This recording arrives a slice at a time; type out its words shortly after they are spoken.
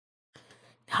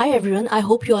Hi everyone, I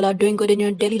hope you all are doing good in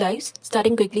your daily lives.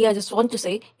 Starting quickly, I just want to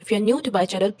say if you're new to my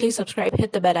channel, please subscribe,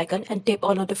 hit the bell icon, and tap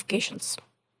all notifications.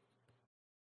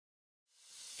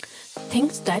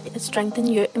 Things that strengthen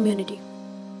your immunity.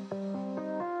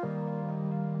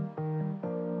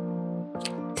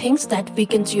 Things that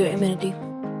weakens your immunity.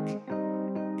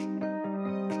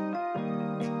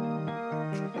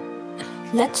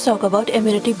 Let's talk about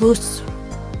immunity boosts.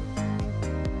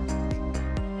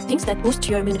 Things that boost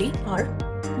your immunity are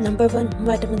number 1,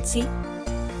 vitamin C,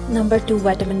 number 2,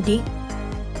 vitamin D,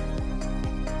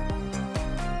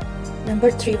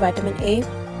 number 3, vitamin A,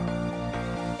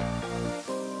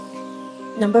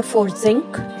 number 4,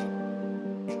 zinc,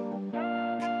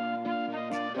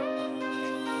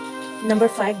 number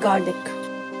 5, garlic.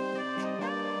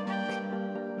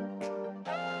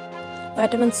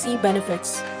 Vitamin C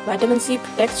benefits. Vitamin C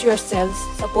protects your cells,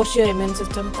 supports your immune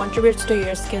system, contributes to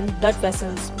your skin, blood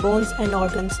vessels, bones and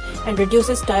organs, and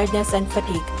reduces tiredness and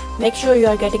fatigue. Make sure you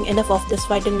are getting enough of this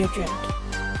vital nutrient.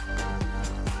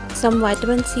 Some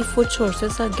vitamin C food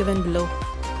sources are given below.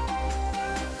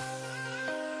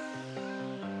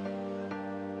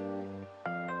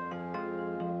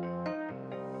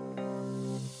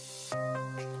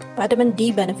 Vitamin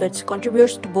D benefits,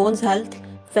 contributes to bones health,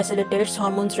 facilitates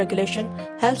hormones regulation,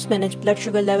 helps manage blood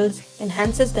sugar levels,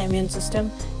 enhances the immune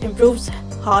system, improves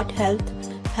heart health,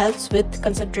 helps with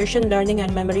concentration, learning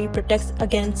and memory, protects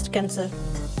against cancer.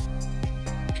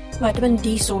 Vitamin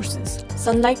D sources.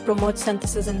 Sunlight promotes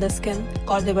synthesis in the skin,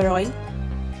 cod liver oil,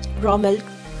 raw milk,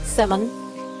 salmon,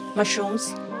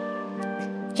 mushrooms,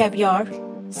 caviar,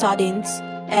 sardines,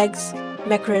 eggs,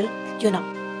 mackerel, tuna.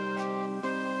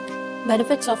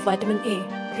 Benefits of vitamin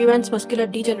A. Prevents muscular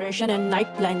degeneration and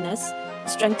night blindness,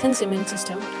 strengthens immune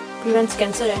system, prevents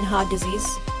cancer and heart disease,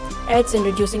 aids in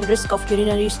reducing risk of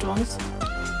urinary stones,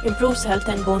 improves health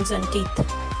and bones and teeth,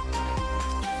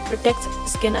 protects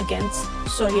skin against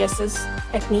psoriasis,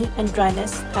 acne and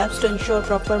dryness, helps to ensure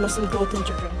proper muscle growth in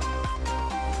children.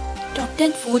 Top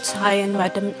 10 foods high in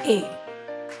vitamin A.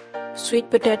 Sweet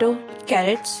potato,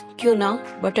 carrots, tuna,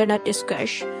 butternut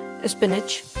squash,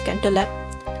 spinach, cantaloupe,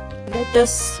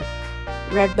 lettuce,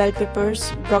 red bell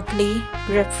peppers, broccoli,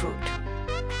 grapefruit.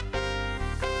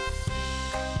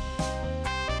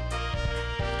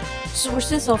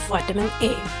 Sources of vitamin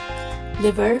A: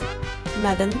 liver,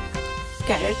 melon,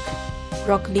 carrot,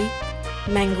 broccoli,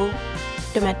 mango,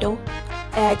 tomato,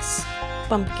 eggs,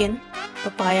 pumpkin,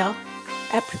 papaya,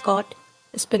 apricot,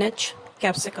 spinach,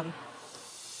 capsicum.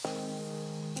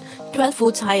 12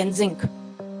 foods high in zinc.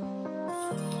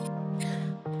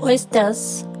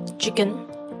 Oysters, chicken,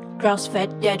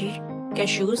 grass-fed dairy,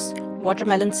 cashews,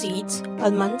 watermelon seeds,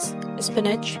 almonds,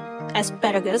 spinach,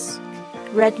 asparagus,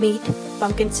 red meat,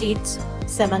 pumpkin seeds,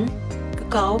 salmon,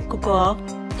 cacao, cocoa,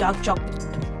 dark chocolate.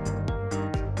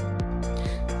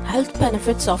 Health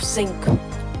benefits of zinc: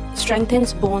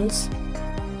 strengthens bones,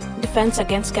 defends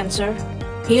against cancer,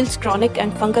 heals chronic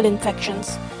and fungal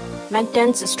infections,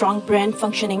 maintains strong brain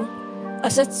functioning,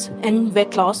 assists in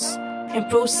weight loss,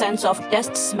 improves sense of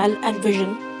taste, smell and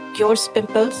vision, cures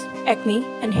pimples, acne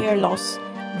and hair loss,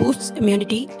 boosts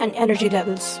immunity and energy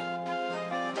levels.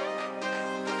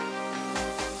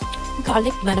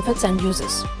 Garlic benefits and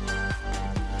uses.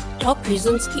 Top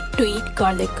reasons to eat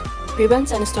garlic: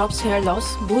 prevents and stops hair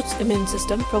loss, boosts immune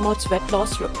system, promotes weight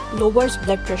loss, lowers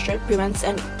blood pressure, prevents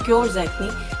and cures acne,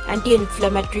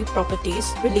 anti-inflammatory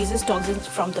properties, releases toxins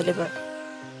from the liver.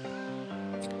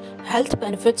 Health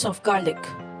benefits of garlic: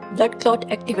 blood clot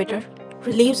activator,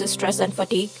 relieves stress and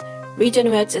fatigue,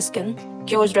 regenerates skin,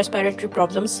 cures respiratory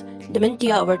problems,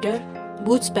 dementia averter,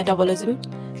 boosts metabolism,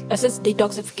 assists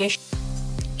detoxification,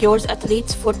 cures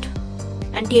athlete's foot,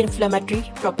 anti-inflammatory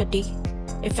property,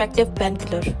 effective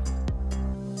painkiller.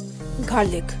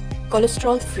 Garlic: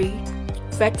 cholesterol-free,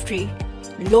 fat-free,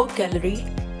 low-calorie,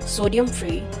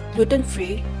 sodium-free,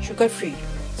 gluten-free, sugar-free.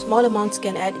 Small amounts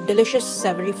can add delicious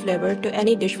savory flavor to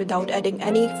any dish without adding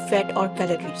any fat or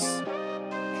calories.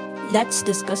 Let's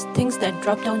discuss things that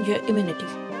drop down your immunity.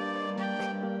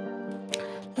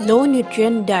 Low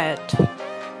nutrient diet.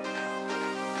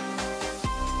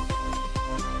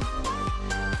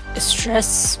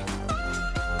 Stress.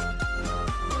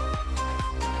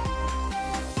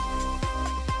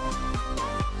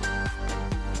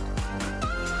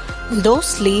 Low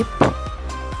sleep.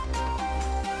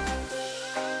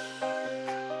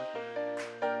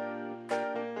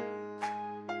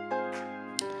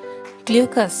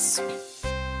 Glucose.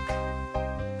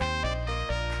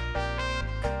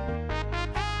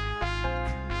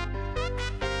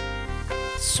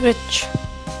 Switch.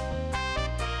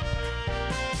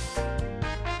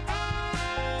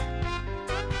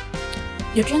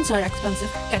 Nutrients are expensive,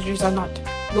 calories are not.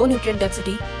 Low nutrient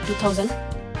density 2000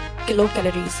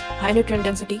 kilocalories, high nutrient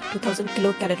density 2000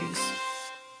 kilocalories.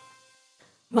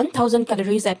 1000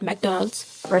 calories at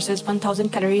McDonald's versus 1000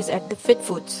 calories at the Fit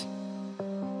Foods.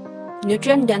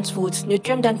 Nutrient-dense foods.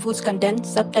 Nutrient-dense foods contain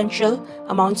substantial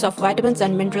amounts of vitamins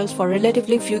and minerals for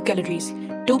relatively few calories.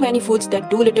 Too many foods that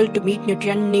do little to meet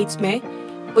nutrient needs may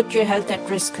put your health at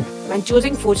risk. When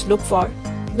choosing foods, look for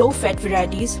low-fat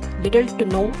varieties, little to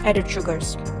no added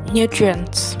sugars.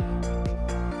 Nutrients.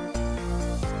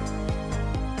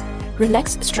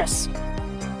 Relax stress.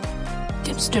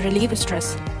 Tips to relieve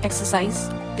stress. Exercise,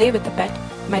 play with the pet,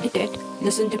 meditate,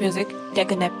 listen to music,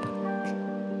 take a nap.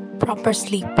 Proper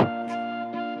sleep.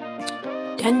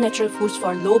 10 natural foods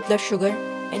for low blood sugar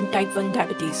and type 1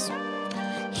 diabetes.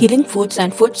 Healing foods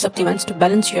and food supplements to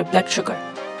balance your blood sugar.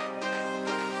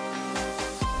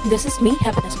 This is me,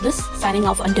 Happiness Bliss, signing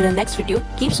off until the next video.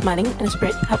 Keep smiling and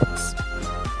spread happiness.